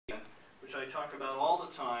which I talk about all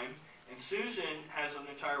the time, and Susan has an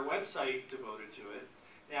entire website devoted to it.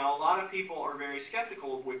 Now, a lot of people are very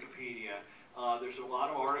skeptical of Wikipedia. There's a lot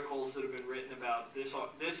of articles that have been written about this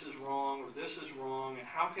is wrong or this is wrong, and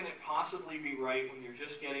how can it possibly be right when you're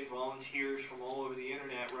just getting volunteers from all over the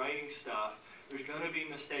internet writing stuff? There's going to be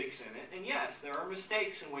mistakes in it. And yes, there are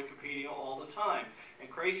mistakes in Wikipedia all the time, and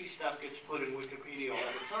crazy stuff gets put in Wikipedia all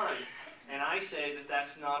the time. And I say that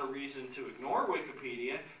that's not a reason to ignore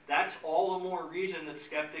Wikipedia. That's all the more reason that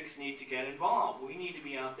skeptics need to get involved. We need to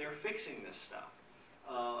be out there fixing this stuff.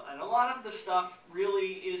 And a lot of the stuff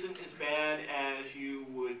really isn't as bad as you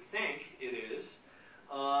would think it is.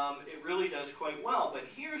 It really does quite well. But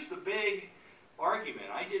here's the big argument.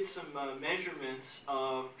 I did some measurements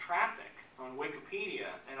of traffic on Wikipedia,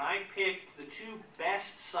 and I picked the two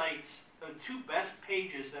best sites, the two best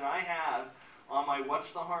pages that I have on my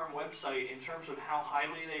What's the Harm website in terms of how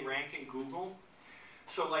highly they rank in Google.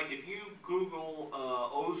 So like if you Google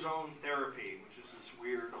ozone therapy, which is this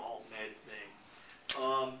weird alt-med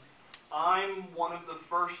thing, I'm one of the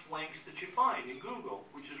first links that you find in Google,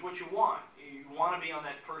 which is what you want. You want to be on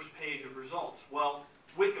that first page of results. Well,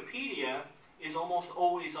 Wikipedia is almost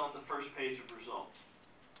always on the first page of results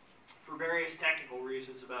for various technical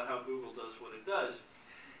reasons about how Google does what it does.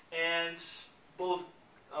 And both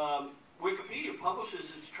Wikipedia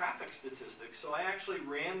publishes its traffic statistics, so I actually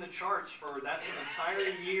ran the charts for, that's an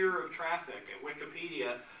entire year of traffic at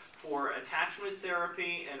Wikipedia for attachment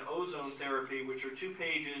therapy and ozone therapy, which are two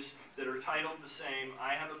pages that are titled the same.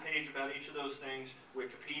 I have a page about each of those things.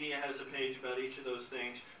 Wikipedia has a page about each of those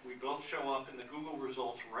things. We both show up in the Google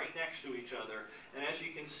results right next to each other. And as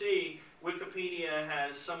you can see, Wikipedia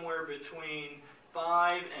has somewhere between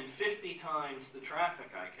 5 and 50 times the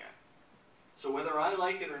traffic I get. So whether I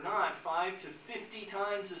like it or not, 5 to 50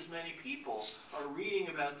 times as many people are reading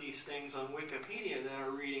about these things on Wikipedia than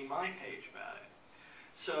are reading my page about it.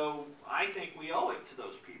 So I think we owe it to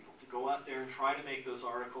those people to go out there and try to make those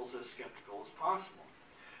articles as skeptical as possible.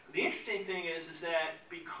 But the interesting thing is that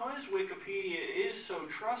because Wikipedia is so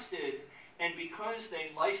trusted and because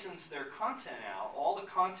they license their content out, all the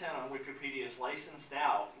content on Wikipedia is licensed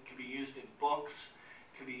out. It can be used in books,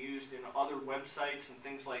 it can be used in other websites and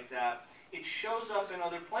things like that. It shows up in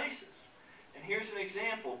other places. And here's an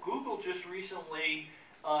example. Google just recently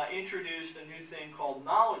introduced a new thing called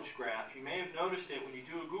Knowledge Graph. You may have noticed it when you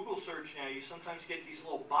do a Google search now. You sometimes get these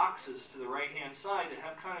little boxes to the right-hand side that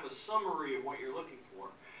have kind of a summary of what you're looking for.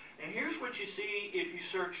 And here's what you see if you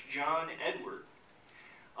search John Edward.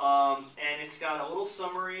 And it's got a little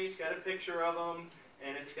summary. It's got a picture of him.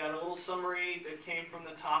 And it's got a little summary that came from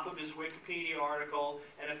the top of his Wikipedia article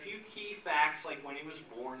and a few key facts like when he was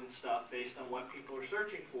born and stuff based on what people are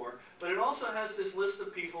searching for. But it also has this list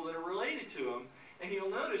of people that are related to him. And you'll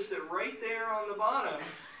notice that right there on the bottom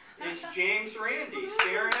is James Randi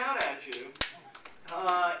staring out at you.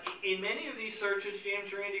 In many of these searches,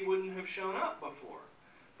 James Randi wouldn't have shown up before.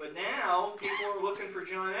 But now people are looking for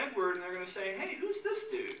John Edward and they're going to say, hey, who's this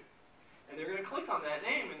dude? And they're going to click on that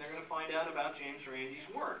name and they're going to find out about James Randi's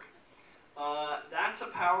work. That's a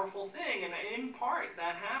powerful thing, and in part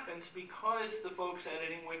that happens because the folks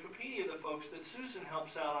editing Wikipedia, the folks that Susan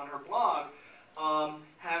helps out on her blog,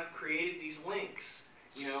 have created these links.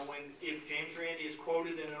 You know, if James Randi is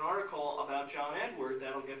quoted in an article about John Edward,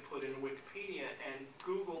 that'll get put in Wikipedia, and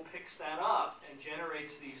Google picks that up and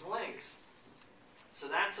generates these links. So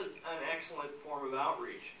that's an excellent form of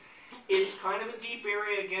outreach. It's kind of a deep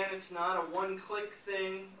area. Again, it's not a one-click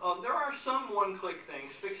thing. There are some one-click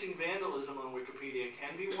things. Fixing vandalism on Wikipedia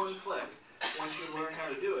can be one-click once you learn how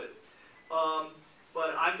to do it.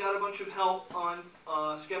 But I've got a bunch of help on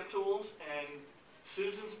SkepTools, and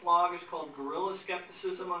Susan's blog is called Guerrilla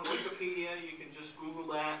Skepticism on Wikipedia. You can just Google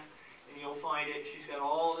that, and you'll find it. She's got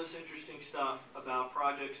all this interesting stuff about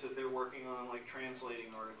projects that they're working on, like translating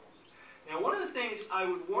articles. Now, one of the things I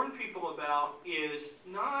would warn people about is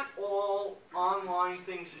not all online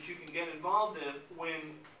things that you can get involved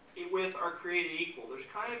with are created equal. There's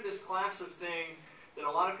kind of this class of thing that a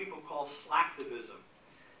lot of people call slacktivism.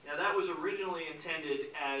 Now, that was originally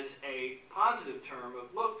intended as a positive term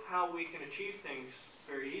of, look how we can achieve things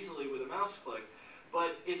very easily with a mouse click.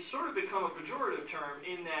 But it's sort of become a pejorative term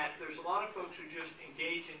in that there's a lot of folks who just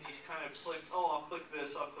engage in these kind of I'll click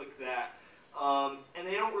this, I'll click that. And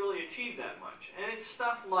they don't really achieve that much. And it's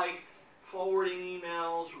stuff like forwarding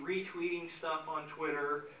emails, retweeting stuff on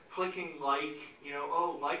Twitter, clicking like,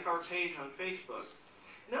 like our page on Facebook.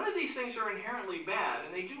 None of these things are inherently bad,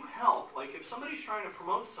 and they do help. Like if somebody's trying to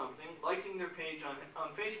promote something, liking their page on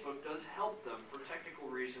Facebook does help them for technical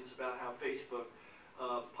reasons about how Facebook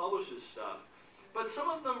publishes stuff. But some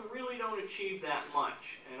of them really don't achieve that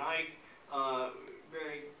much. And I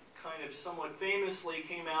very kind of somewhat famously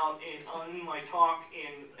came out in my talk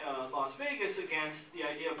in Las Vegas against the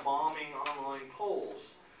idea of bombing online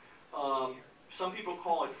polls. Some people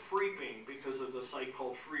call it freeping because of the site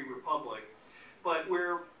called Free Republic. But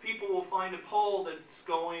where people will find a poll that's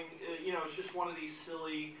going, it's just one of these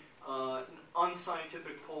silly,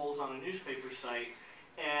 unscientific polls on a newspaper site,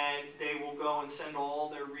 and they will go and send all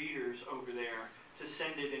their readers over there to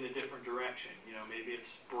send it in a different direction. Maybe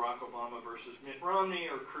it's Barack Obama versus Mitt Romney,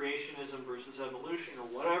 or creationism versus evolution, or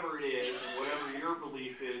whatever it is, and whatever your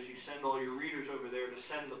belief is, you send all your readers over there to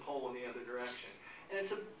send the poll in the other direction. And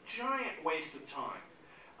it's a giant waste of time,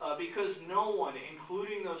 because no one,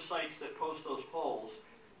 including those sites that post those polls,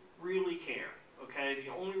 really care. Okay?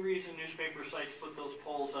 The only reason newspaper sites put those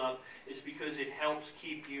polls up is because it helps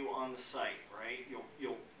keep you on the site, right?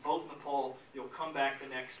 You'll vote in the poll, you'll come back the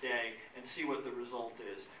next day and see what the result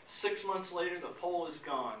is. 6 months later, the poll is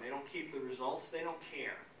gone. They don't keep the results. They don't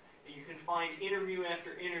care. And you can find interview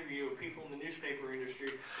after interview of people in the newspaper industry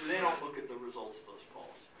where they don't look at the results of those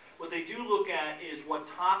polls. What they do look at is what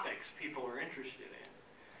topics people are interested in.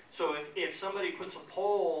 So if somebody puts a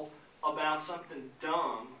poll about something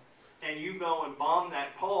dumb, and you go and bomb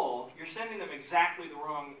that poll, you're sending them exactly the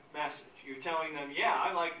wrong message. You're telling them, yeah,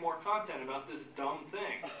 I like more content about this dumb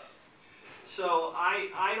thing. So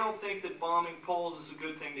I don't think that bombing polls is a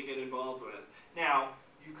good thing to get involved with. Now,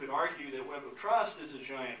 you could argue that Web of Trust is a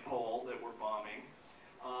giant poll that we're bombing.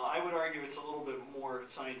 I would argue it's a little bit more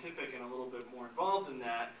scientific and a little bit more involved in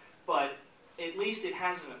that, but at least it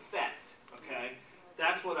has an effect, okay?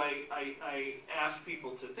 That's what I ask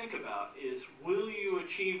people to think about is, will you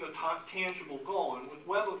achieve a tangible goal? And with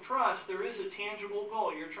Web of Trust, there is a tangible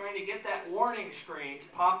goal. You're trying to get that warning screen to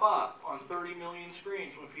pop up on 30 million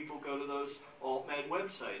screens when people go to those alt-med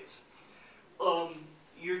websites.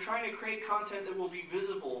 You're trying to create content that will be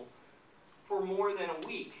visible for more than a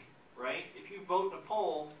week, right? If you vote in a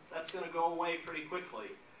poll, that's going to go away pretty quickly.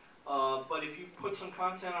 But if you put some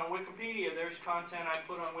content on Wikipedia, there's content I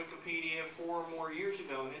put on Wikipedia 4 or more years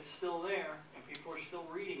ago, and it's still there, and people are still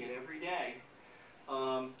reading it every day.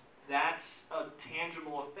 That's a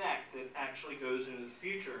tangible effect that actually goes into the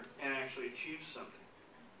future and actually achieves something.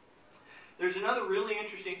 There's another really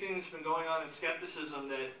interesting thing that's been going on in skepticism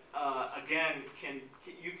that, again,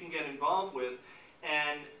 you can get involved with,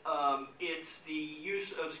 and it's the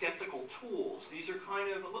use of skeptical tools. These are kind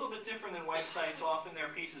of a little bit different than websites. Often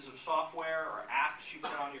they're pieces of software or apps you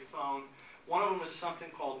put on your phone. One of them is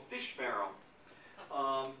something called Fishbarrel,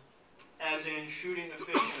 as in shooting a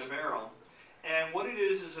fish in a barrel. And what it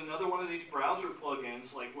is another one of these browser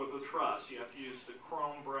plugins like Web of Trust. You have to use the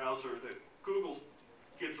Chrome browser that Google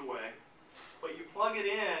gives away. But you plug it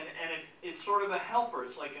in, and it's sort of a helper.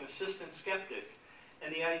 It's like an assistant skeptic.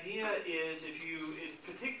 And the idea is it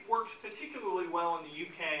works particularly well in the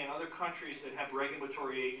UK and other countries that have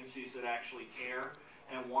regulatory agencies that actually care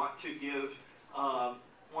and want to get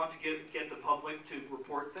the public to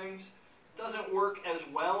report things. It doesn't work as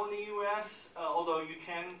well in the US, although you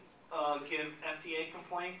can give FDA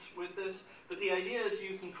complaints with this. But the idea is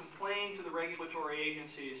you can complain to the regulatory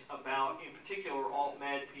agencies about, in particular,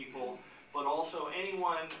 alt-med people, but also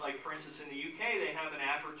anyone, like for instance in the UK, they have an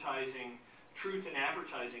truth in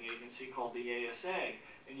advertising agency called the ASA,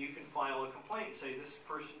 and you can file a complaint and say this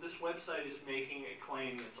website is making a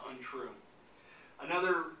claim that's untrue.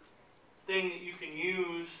 Another thing that you can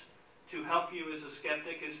use to help you as a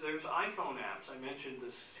skeptic is there's iPhone apps. I mentioned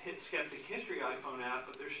this Skeptic History iPhone app,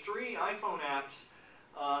 but there's 3 iPhone apps.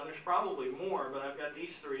 There's probably more, but I've got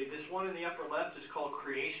these 3. This one in the upper left is called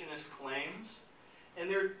Creationist Claims, and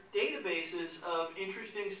they're databases of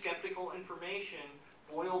interesting skeptical information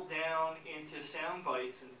boiled down into sound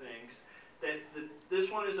bites and things.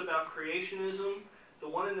 This one is about creationism. The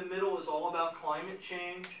one in the middle is all about climate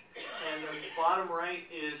change. And the bottom right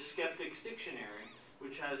is Skeptics Dictionary,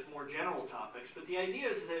 which has more general topics. But the idea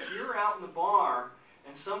is that if you're out in the bar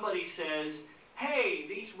and somebody says, hey,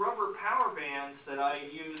 these rubber power bands that I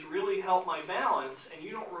use really help my balance, and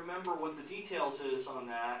you don't remember what the details is on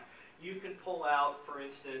that, you can pull out, for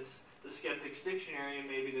instance, the Skeptics Dictionary, and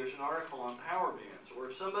maybe there's an article on power bands. Or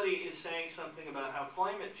if somebody is saying something about how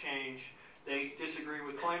climate change, they disagree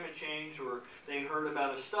with climate change, or they heard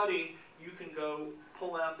about a study, you can go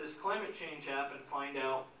pull out this climate change app and find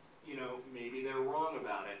out, maybe they're wrong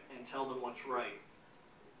about it, and tell them what's right.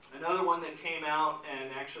 Another one that came out, and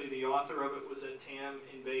actually the author of it was at TAM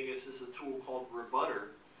in Vegas, is a tool called Rebutter.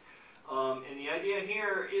 And the idea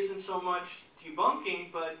here isn't so much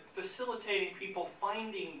debunking, but facilitating people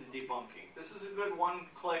finding the debunking. This is a good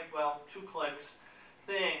 1-click, well, 2 clicks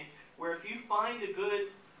thing, where if you find a good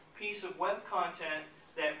piece of web content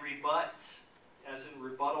that rebuts, as in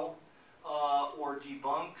rebuttal, or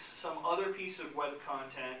debunks some other piece of web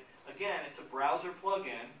content. Again, it's a browser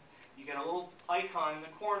plugin. You get a little icon in the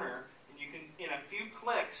corner, and you can, in a few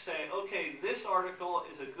clicks, say, okay, this article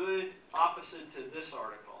is a good opposite to this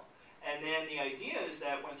article. And then the idea is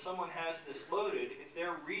that when someone has this loaded, if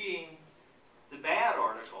they're reading the bad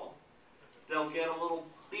article, they'll get a little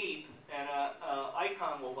beep and an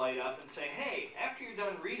icon will light up and say, hey, after you're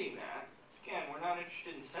done reading that, again, we're not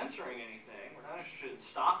interested in censoring anything, we're not interested in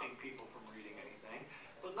stopping people from reading anything,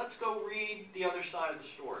 but let's go read the other side of the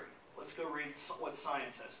story. Let's go read what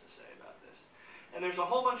science has to say about this. And there's a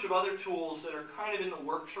whole bunch of other tools that are kind of in the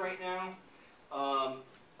works right now.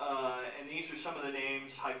 And these are some of the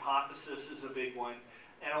names. Hypothesis is a big one.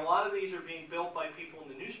 And a lot of these are being built by people in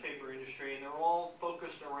the newspaper industry, and they're all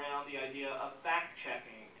focused around the idea of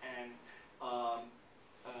fact-checking and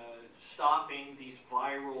stopping these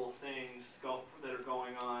viral things that are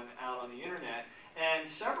going on out on the internet. And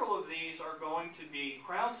several of these are going to be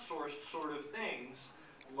crowdsourced sort of things,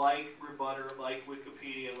 like Rebutter, like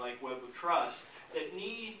Wikipedia, like Web of Trust, that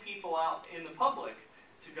need people out in the public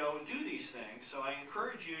to go and do these things. So I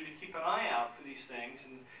encourage you to keep an eye out for these things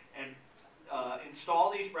and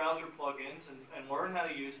install these browser plugins and learn how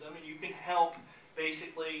to use them. And you can help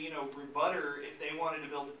basically, Rebutter, if they wanted to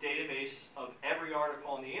build a database of every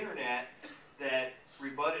article on the internet that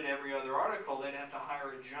rebutted every other article, they'd have to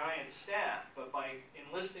hire a giant staff. But by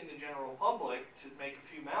enlisting the general public to make a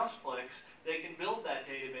few mouse clicks, they can build that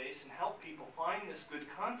database and help people find this good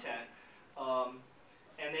content,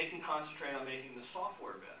 and they can concentrate on making the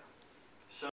software better.